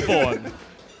 Vince Vaughn.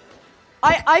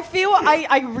 I feel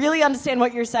I really understand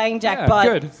what you're saying, Jack, Yeah, but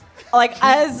good. like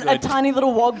as a tiny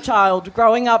little wog child,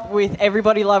 growing up with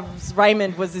Everybody Loves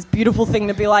Raymond was this beautiful thing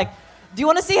to be like, do you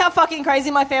want to see how fucking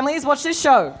crazy my family is? Watch this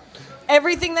show.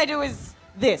 Everything they do is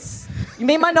this. You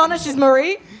meet my nonna, she's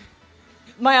Marie.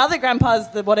 My other grandpa's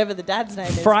whatever the dad's name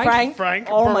is. Frank? Frank,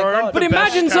 Oh my Barone, god. the But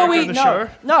imagine best character Zoe- in the No,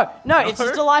 show. no, it's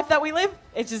just a life that we live.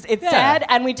 It's Yeah. sad,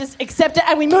 and we just accept it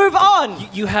and we move on.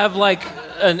 You have like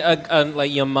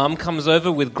like your mum comes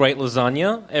over with great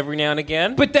lasagna every now and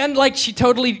again. But then, like, she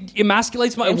totally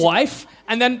emasculates my wife,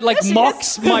 and then, like, Yes, she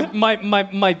mocks is.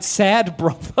 my sad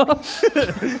brother.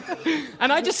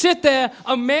 And I just sit there,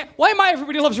 why am I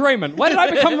Everybody Loves Raymond? Why did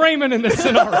I become Raymond in this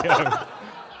scenario?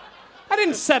 I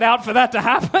didn't set out for that to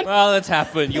happen. Well, it's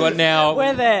happened. You are now.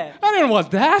 We're there. I didn't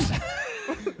want that.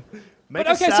 Make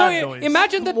But a okay, sad so noise.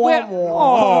 imagine that Wah, we're...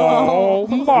 Oh,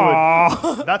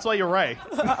 ma. That's why you're Ray.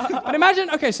 But imagine,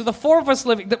 okay, so the four of us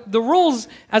living... The rules,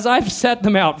 as I've set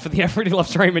them out for the Everybody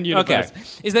Loves Raymond universe,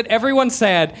 is that everyone's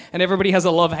sad and everybody has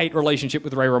a love-hate relationship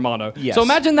with Ray Romano. Yes. So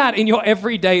imagine that in your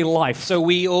everyday life. So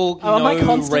we all Oh, am I know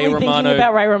constantly Ray Romano. thinking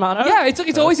about Ray Romano? Yeah,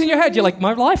 it's always in your head. You're like,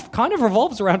 my life kind of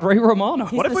revolves around Ray Romano.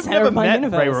 What if the we've center never of my met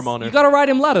universe. Ray Romano? You gotta write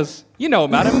him letters. You know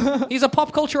about him. He's a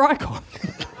pop culture icon.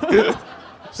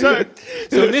 So,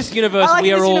 So in this universe, I like we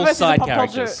in are this all universe, he's a side pop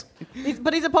culture- characters.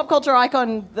 But he's a pop culture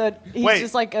icon that he's Wait,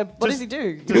 just like, what does he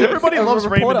do? does Everybody A Loves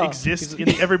reporter. Raymond exist in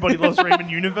the Everybody Loves Raymond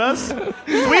universe? Do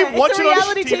we it's watch a it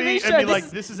on reality TV, TV show. and be This like,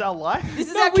 is- this is our life? This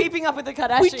is our keeping up with the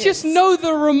Kardashians. We just know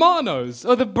the Romanos,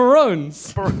 or the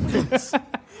Barones.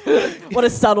 What a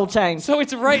subtle change. So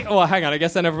it's Ray... Oh, hang on. I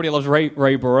guess then everybody loves Ray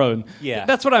Barone. Yeah.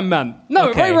 No,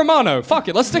 Okay. Ray Romano. Fuck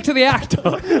it. Let's stick to the actor.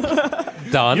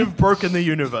 done. You've broken the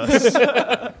universe.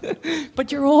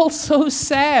 But you're all so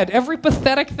sad. Every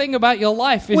pathetic thing about your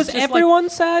life is Was just everyone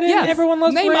sad in Everyone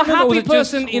Loves Name Raymond? a or was happy it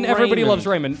just person in Everybody Raymond? Loves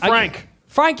Raymond. Frank.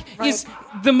 Frank is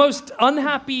the most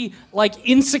unhappy,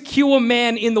 insecure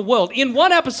man in the world. In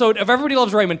one episode of Everybody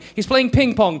Loves Raymond, he's playing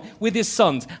ping pong with his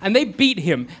sons, and they beat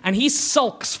him, and he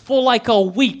sulks for a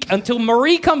week until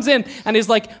Marie comes in and is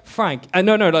like, Frank,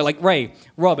 Ray,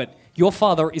 Robert, your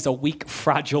father is a weak,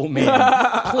 fragile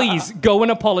man. Please go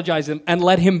and apologize him and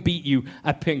let him beat you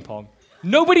at ping pong.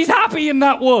 Nobody's happy in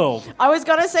that world. I was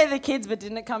going to say the kids, but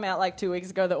didn't it come out 2 weeks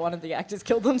ago that one of the actors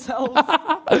killed themselves?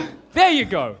 There you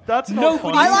go. That's not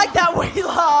funny. I like that we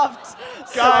laughed.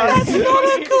 Guys. That's not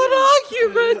a good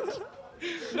argument.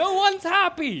 No one's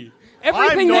happy.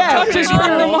 Everything I'm that not touches happy.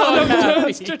 Ray Romano happy.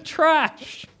 turns to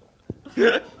trash.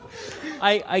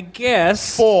 I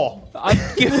guess 4.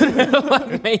 I'd give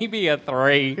it maybe a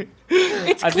 3.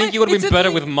 I think you would have been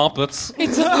better with Muppets.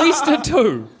 It's at least a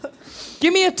 2.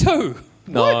 Give me a 2.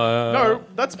 No,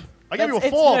 I gave you a It's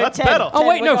 4. no, That's 10. better. Oh,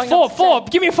 wait, we're no, going 4, up to 4. 10.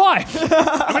 Give me a 5.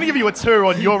 I'm going to give you a 2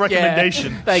 on your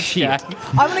recommendation. Thanks, Jack.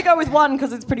 I'm going to go with 1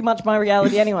 because it's pretty much my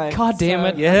reality anyway. God damn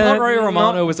it. Yeah, I thought Ray no.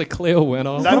 Romano was a clear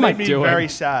winner. That what am I made me doing? very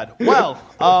sad. Well,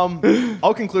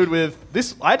 I'll conclude with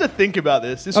this. I had to think about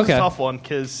this. This was a Okay. tough one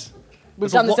because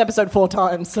We've done this episode 4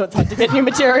 times, so it's hard to get new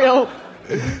material.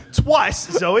 twice,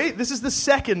 Zoe. This is the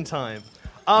second time.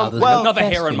 there's Well, Another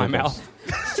hair in my mouth.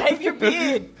 Shave your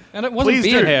beard. And it wasn't please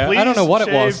beard do. hair. Please I don't know what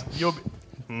it was. shave your-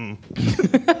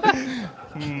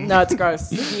 No, it's gross.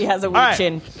 He has a weird right.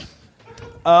 chin.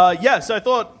 So I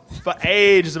thought for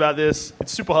ages about this.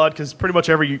 It's super hard because pretty much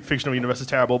every fictional universe is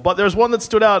terrible. But there's one that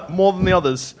stood out more than the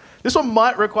others. This one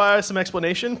might require some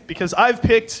explanation because I've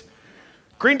picked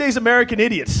Green Day's American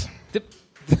Idiot.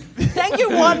 Thank you,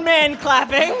 one man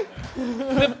clapping.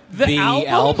 The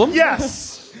album?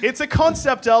 Yes, it's a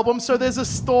concept album, so there's a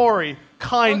story,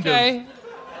 kind of. Okay.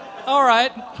 All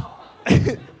right.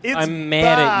 It's I'm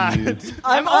mad at you.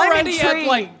 I'm already intrigued.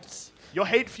 at Your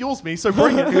hate fuels me, so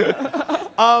bring it.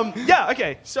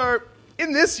 Okay. So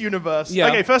in this universe, Yeah.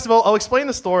 okay. First of all, I'll explain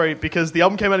the story because the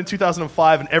album came out in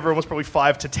 2005, and everyone was probably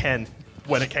 5 to 10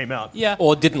 when it came out. Yeah.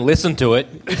 Or didn't listen to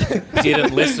it.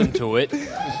 Didn't listen to it.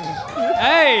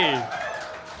 Hey.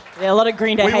 Yeah, a lot of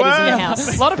Green Day We haters in were. the A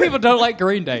house. lot of people don't like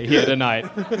Green Day here tonight.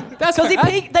 That's Because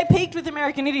fair. they peaked with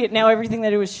American Idiot. Now everything they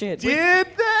do is shit. Did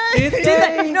they? Did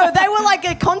they? No, they were like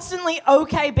a constantly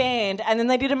okay band, and then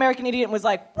they did American Idiot and was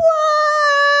like, what?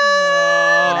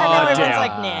 And now everyone's damn.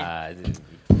 like,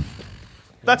 nah.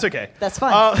 That's okay. That's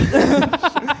fine.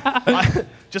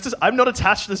 Just as I'm not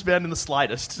attached to this band in the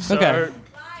slightest. So Okay.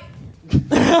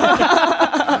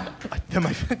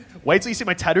 Wait till you see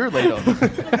my tattoo later.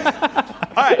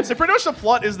 All right, so pretty much the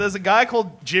plot is there's a guy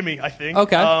called Jimmy, I think.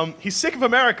 Okay. He's sick of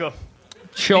America.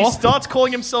 Sure. He starts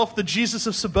calling himself the Jesus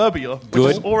of Suburbia, which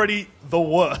Good. is already the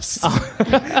worst.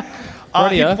 He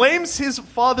Rightio. blames his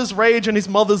father's rage and his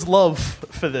mother's love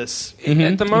for this.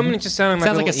 At the moment, it's just sounding like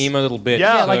Sounds a like little a emo little bitch.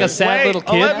 Yeah, like a sad little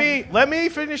kid. Let me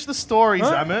finish the story,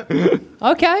 Zamet.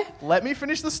 Okay. Let me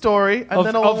finish the story, and Of-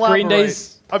 then I'll of elaborate. Green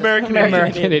Day's American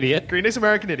American Idiot. Green Day's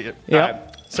American Idiot. Yep.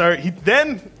 Alright. So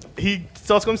he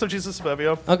starts calling himself Jesus of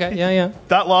Suburbia. Okay, yeah.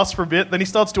 That lasts for a bit. Then he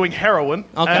starts doing heroin.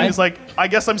 Okay. And he's like, I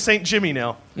guess I'm Saint Jimmy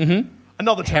now. Mm-hmm.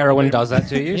 Another Heroin terrible does that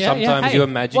to you. Yeah, yeah. Sometimes Hey, you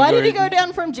imagine Why you're did he go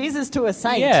down from Jesus to a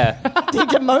saint? Yeah. He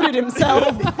demoted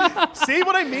himself. name. See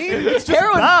what I mean? It's just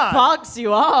Heroin bad. fucks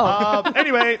you up.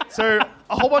 Anyway, so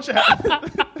a whole bunch of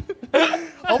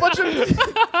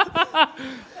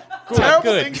terrible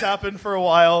good. things happen for a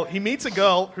while. He meets a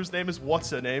girl whose name is what's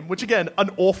her name, which again, an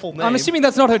awful name. I'm assuming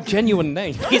that's not her genuine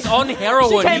name. He's on heroin.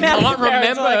 She You came out of can't the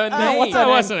parents remember like, her oh, name. what's her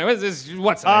name?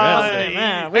 What's her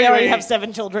name? We already have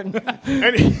 7 children.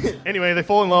 Anyway, they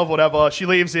fall in love, whatever. She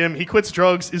leaves him. He quits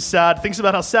drugs, is sad, thinks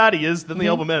about how sad he is. Then the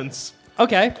album ends.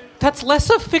 Okay. That's less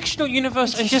a fictional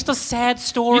universe and just a sad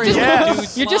story. You're just, Yes. of a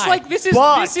dude's you're just life. like, this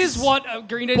is what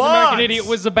Green Day's But- American Idiot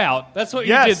was about. That's what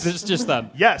Yes. you did just then.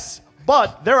 Yes,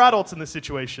 but they're adults in this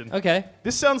situation. Okay.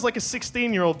 This sounds like a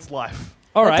 16-year-old's life.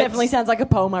 All That right. definitely sounds like a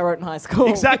poem I wrote in high school.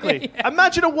 Exactly.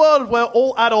 Imagine a world where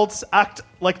all adults act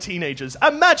like teenagers.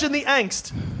 Imagine the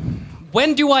angst.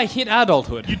 When do I hit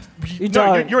adulthood? You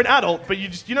don't. You're an adult, but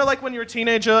you know, like when you're a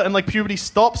teenager and like puberty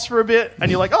stops for a bit, and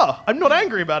you're like, oh, I'm not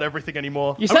angry about everything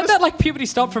anymore. You I'm said just- that like puberty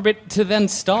stopped for a bit to then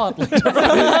start. Later. You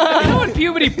know when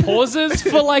puberty pauses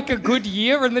for like a good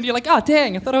year and then you're like, oh,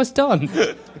 dang, I thought I was done.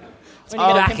 When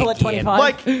you get a pimple at 25.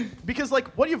 Like, because like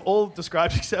what you've all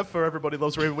described, except for Everybody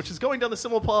Loves Raymond, which is going down the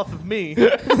similar path of me,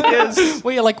 is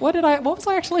Where you're like, what was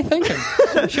I actually thinking?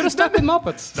 Should have stuck with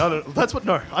Muppets.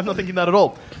 no, I'm not thinking that at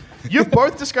all. You've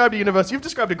both described a universe. You've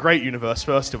described a great universe,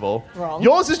 first of all. Wrong.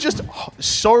 Yours is just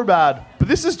so bad, but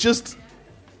this is just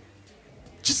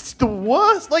the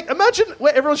worst. Like, imagine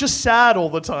where everyone's just sad all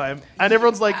the time, and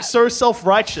everyone's like so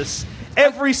self-righteous.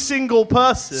 Every single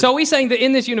person. So are we saying that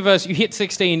in this universe you hit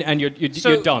 16 and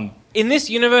you're done? In this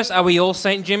universe, are we all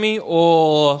Saint Jimmy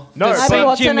or No, Abby, Saint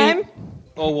what's her name?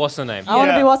 Or what's her name? I want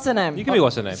to Yeah. be what's her name? You can be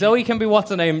what's her name. Zoe can be what's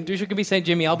her name. Dusha can be Saint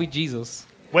Jimmy. I'll be Jesus.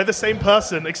 We're the same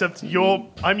person, except I'm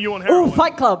you on Ooh, heroin.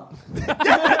 Fight Club.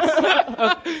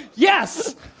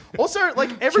 Yes. Also, like,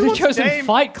 Should have everyone's chosen name...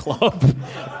 Fight Club.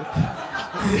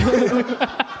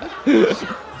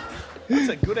 That's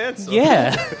a good answer.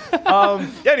 Yeah.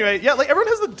 Anyway, like, everyone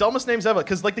has the dumbest names ever,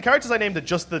 because, like, the characters I named are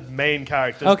just the main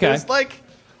characters. Okay. There's, like,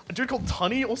 a dude called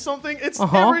Tunny or something. It's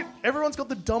everyone's got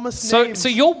the dumbest names. So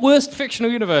your worst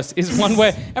fictional universe is one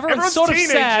where everyone's sort of sad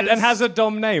teenagers. and has a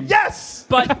dumb name. Yes!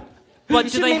 But do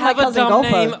should they meet my have a cousin dumb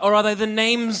Golfo. name, or are they the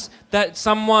names that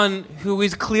someone who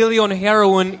is clearly on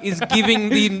heroin is giving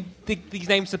these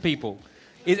names to people?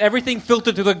 Is everything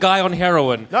filtered to the guy on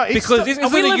heroin? No, it's because still- this Are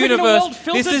isn't we a living in a universe. world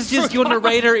filtered This is just through your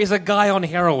narrator is a guy on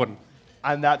heroin.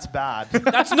 And that's bad.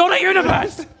 That's not a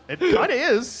universe. It kind of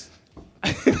is.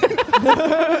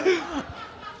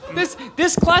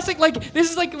 This classic, like,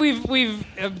 this is like we've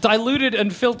diluted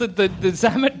and filtered the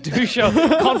Zamet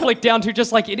Dusha conflict down to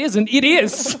just like it isn't. It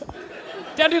is.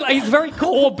 Down to like, his very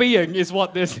core being is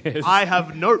what this is. I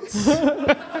have notes.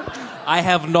 I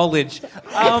have knowledge.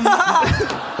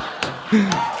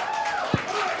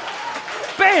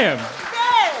 Bam!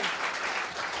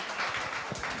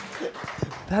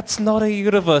 That's not a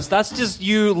universe. That's just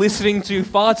you listening to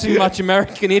far too much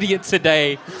American Idiot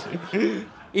today.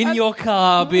 In your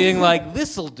car, being like,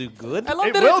 "This'll do good." I love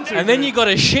It that will do. And then you got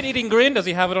a shit-eating grin. Does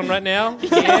he have it on right now?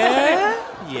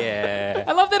 Yeah.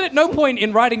 I love that at no point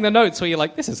in writing the notes where you're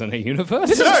like, this isn't a universe.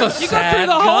 This is a you got through sad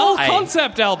the whole guy.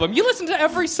 concept album. You listened to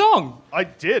every song. I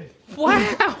did. Wow.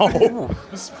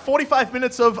 It was 45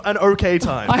 minutes of an okay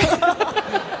time.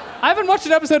 I haven't watched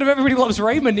an episode of Everybody Loves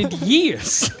Raymond in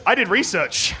years. I did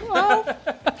research. I'm Well,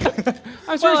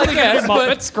 seriously I guess, good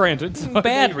but Muppets, granted. So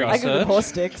bad there you go. I could research. be horse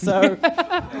stick, so.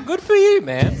 Good for you,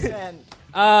 man.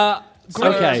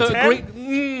 Okay.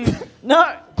 So,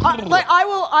 No,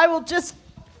 I will just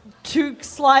to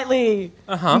slightly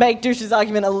make Dusha's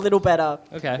argument a little better.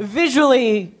 Okay.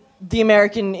 Visually, the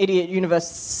American Idiot universe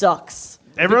sucks.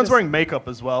 Everyone's wearing makeup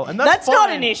as well, and that's Not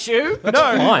fine. an issue. No,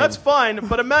 fine. that's fine.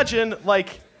 But imagine,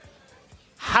 like,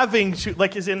 having to,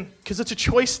 like, as in, because it's a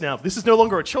choice now. This is no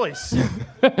longer a choice.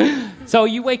 So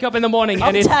you wake up in the morning I'll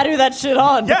and it's... tattoo that shit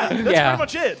on. Yeah, that's Yeah. pretty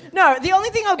much it. No, the only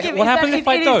thing I'll give What is happens that if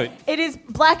I don't? it is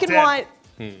black and Dead. white.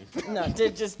 No,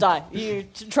 just die. You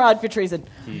tried for treason.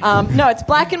 No, it's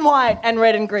black and white and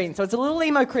red and green. So it's a little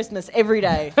emo Christmas every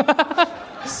day.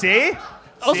 See?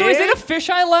 Also, See? is it a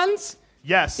fisheye lens?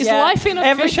 Yes. Is Yeah. life in a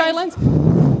Everything's- fisheye lens?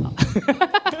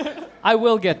 I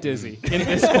will get dizzy in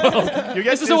this world. You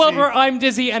get This is a world dizzy. where I'm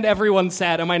dizzy and everyone's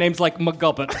sad and my name's like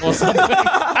McGubbet or something.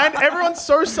 And everyone's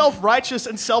so self-righteous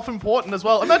and self-important as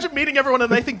well. Imagine meeting everyone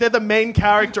and they think they're the main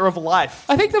character of life.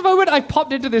 I think the moment I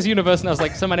popped into this universe and I was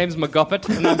like, so my name's McGuppet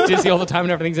and I'm dizzy all the time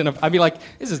and everything's in a... I'd be like,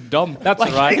 this is dumb. That's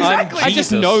Like, right. exactly. I'm I just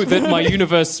Jesus. know that my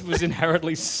universe was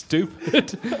inherently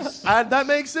stupid. And that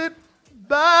makes it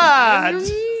bad.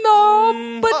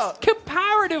 No, but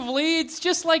comparatively, it's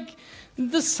just like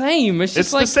the same. It's just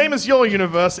It's like the same as your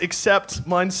universe, except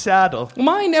mine's sadder.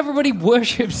 mine. Everybody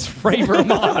worships Ray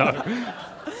Romano.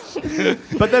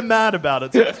 But they're mad about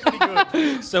it, so it's pretty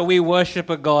good. So we worship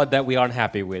a god that we aren't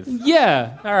happy with.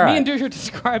 Yeah, All right. me and Dusha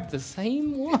described the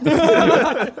same one.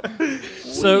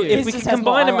 So if This we just can has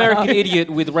more combine eyeliner. American Idiot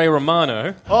with Ray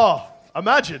Romano, Oh,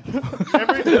 imagine.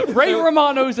 Ray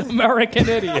Romano's American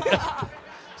Idiot.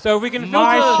 so we can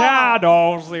My filter,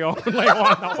 shadow's the only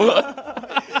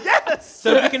one.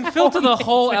 so we can filter the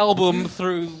whole album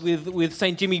through with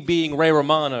Saint Jimmy being Ray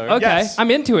Romano. Okay, Yes.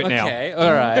 I'm into it now. Okay,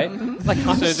 all right. Like,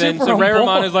 I'm So then, super so on Ray board.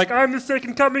 Romano's like, I'm the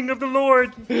second coming of the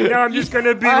Lord. Now I'm just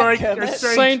gonna be I like get a it.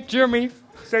 Saint Jimmy,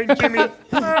 Saint Jimmy.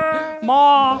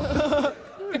 Ma.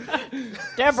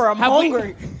 Deborah, I'm Have we-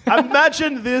 hungry.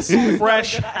 Imagine this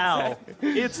fresh hell.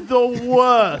 It's the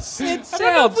worst. It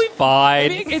sounds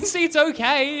fine. It's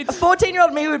okay. It's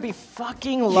 14-year-old me would be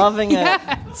fucking loving it.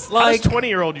 yes. How Like, does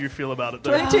 20-year-old you feel about it,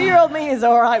 though? 22-year-old me is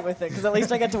all right with it because at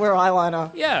least I get to wear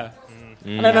eyeliner. Yeah.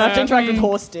 And I don't have to interact with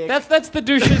horse stick. That's the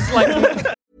douche's like.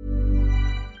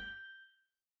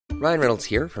 Ryan Reynolds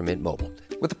here from Mint Mobile.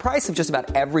 With the price of just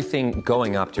about everything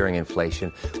going up during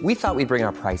inflation, we thought we'd bring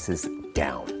our prices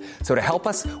down. So to help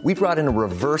us, we brought in a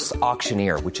reverse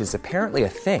auctioneer, which is apparently a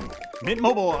thing. Mint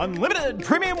Mobile Unlimited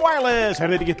Premium Wireless. How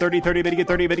to get 30, 30, bit to get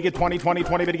 30, bit to get 20, 20,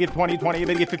 20, bit to get 20, 20,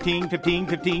 bit to get 15, 15,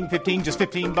 15, 15, just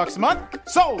 $15 a month?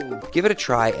 Sold! Give it a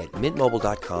try at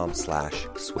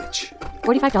mintmobile.com/switch.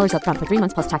 $45 up front for 3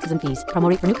 months plus taxes and fees. Promo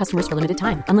rate for new customers for limited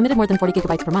time. Unlimited more than 40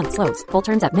 gigabytes per month. Slows full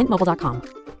terms at mintmobile.com.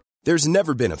 There's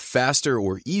never been a faster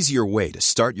or easier way to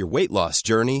start your weight loss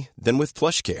journey than with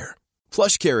PlushCare.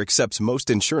 PlushCare accepts most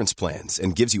insurance plans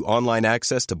and gives you online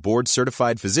access to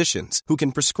board-certified physicians who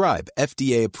can prescribe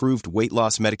FDA-approved weight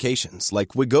loss medications like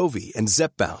Wegovy and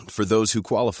Zepbound for those who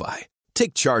qualify.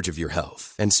 Take charge of your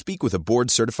health and speak with a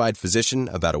board-certified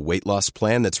physician about a weight loss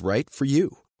plan that's right for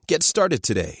you. Get started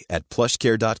today at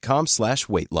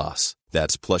plushcare.com/weight loss.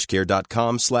 That's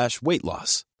plushcare.com/weight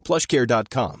loss.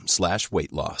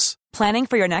 plushcare.com/weight loss. Planning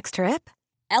for your next trip?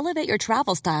 Elevate your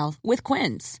travel style with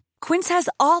Quince. Quince has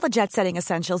all the jet-setting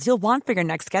essentials you'll want for your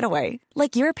next getaway,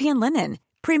 like European linen,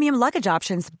 premium luggage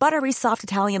options, buttery soft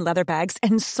Italian leather bags,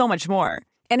 and so much more.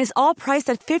 And is all priced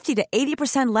at 50 to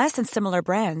 80% less than similar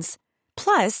brands.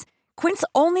 Plus, Quince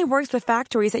only works with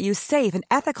factories that use safe and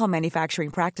ethical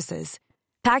manufacturing practices.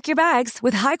 Pack your bags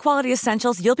with high-quality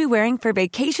essentials you'll be wearing for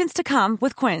vacations to come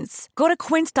with Quince. Go to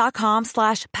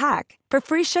quince.com/pack for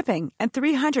free shipping and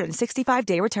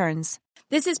 365-day returns.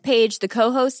 This is Paige, the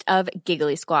co-host of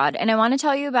Giggly Squad, and I want to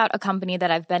tell you about a company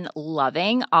that I've been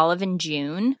loving, Olive &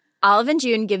 June. Olive &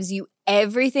 June gives you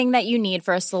everything that you need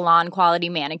for a salon-quality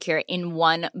manicure in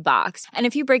one box. And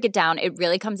if you break it down, it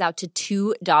really comes out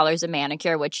to $2 a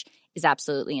manicure, which is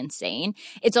absolutely insane.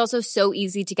 It's also so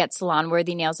easy to get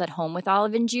salon-worthy nails at home with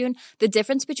Olive & June. The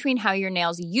difference between how your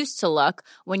nails used to look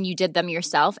when you did them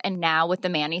yourself and now with the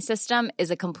Mani system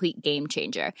is a complete game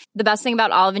changer. The best thing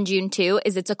about Olive & June, too,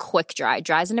 is it's a quick dry.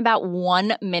 Dries in about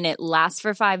 1 minute, lasts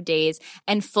for 5 days,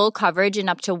 and full coverage in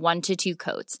up to 1 to 2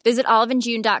 coats. Visit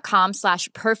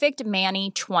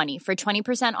oliveandjune.com/perfectmani20 for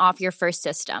 20% off your first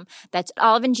system. That's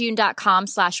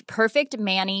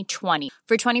oliveandjune.com/perfectmani20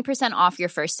 for 20% off your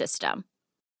first system. Yeah.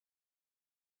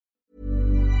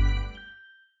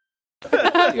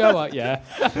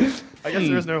 I guess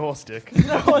there is no horse dick.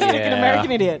 No horse dick, an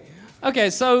American Idiot.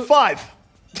 Okay, so 5.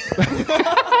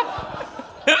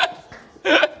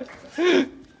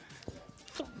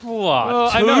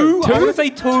 What? I know. Two? I want to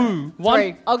say 2.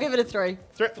 3. I'll give it a 3.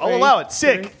 I'll allow it.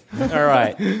 Sick. All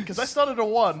right. Because I started a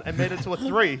 1 and made it to a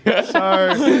 3. So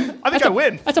I think I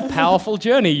win. That's a powerful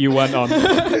journey you went on.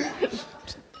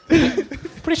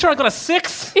 Pretty sure I got a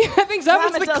 6. Yeah, I think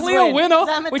Zamet's the clear winner,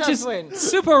 which is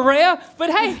super rare. But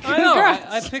hey, congrats.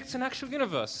 I picked an actual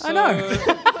universe. So I know.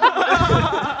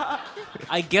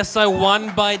 I guess I won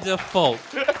by default.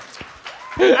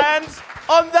 And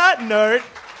on that note,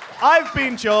 I've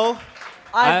been Joel.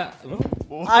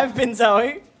 I've been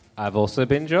Zoe. I've also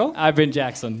been Joel. I've been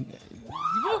Jackson.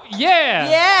 Yeah.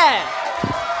 Yeah.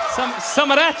 Some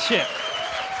of that shit.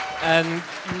 And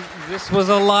this was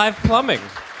a live plumbing.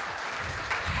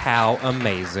 How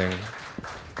amazing.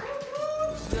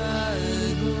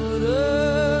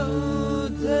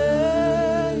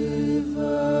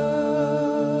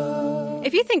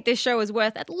 If you think this show is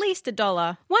worth at least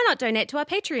 $1, why not donate to our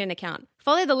Patreon account?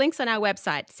 Follow the links on our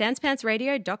website,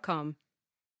 sanspantsradio.com.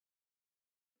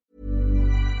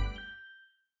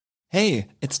 Hey,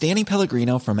 it's Danny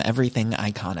Pellegrino from Everything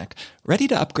Iconic. Ready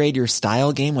to upgrade your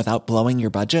style game without blowing your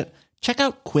budget? Check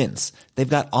out Quince. They've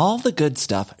got all the good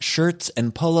stuff, shirts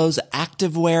and polos,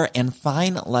 activewear, and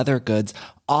fine leather goods,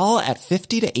 all at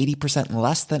 50 to 80%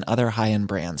 less than other high-end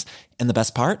brands. And the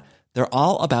best part? They're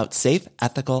all about safe,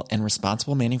 ethical, and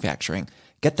responsible manufacturing.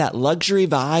 Get that luxury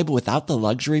vibe without the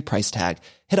luxury price tag.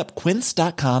 Hit up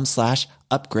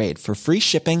quince.com/upgrade for free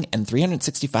shipping and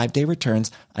 365-day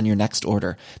returns on your next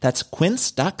order. That's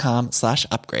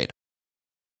quince.com/upgrade.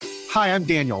 Hi, I'm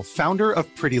Daniel, founder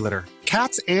of Pretty Litter.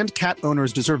 Cats and cat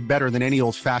owners deserve better than any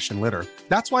old-fashioned litter.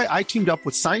 That's why I teamed up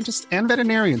with scientists and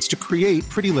veterinarians to create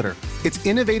Pretty Litter. Its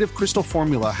innovative crystal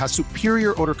formula has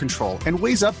superior odor control and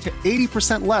weighs up to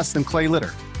 80% less than clay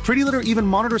litter. Pretty Litter even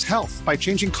monitors health by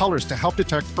changing colors to help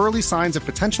detect early signs of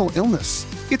potential illness.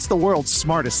 It's the world's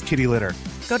smartest kitty litter.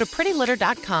 Go to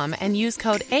prettylitter.com and use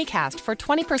code ACAST for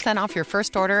 20% off your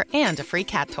first order and a free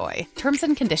cat toy. Terms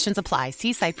and conditions apply.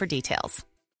 See site for details.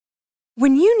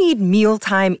 When you need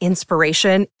mealtime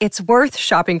inspiration, it's worth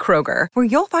shopping Kroger, where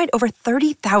you'll find over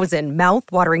 30,000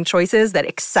 mouth-watering choices that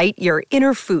excite your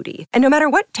inner foodie. And no matter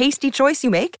what tasty choice you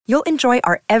make, you'll enjoy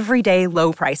our everyday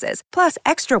low prices, plus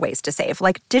extra ways to save,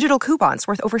 like digital coupons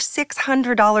worth over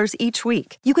 $600 each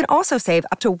week. You can also save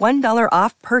up to $1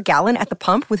 off per gallon at the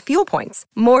pump with fuel points.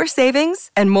 More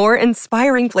savings and more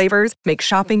inspiring flavors make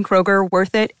shopping Kroger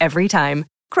worth it every time.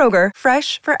 Kroger,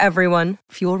 fresh for everyone.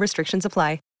 Fuel restrictions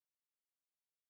apply.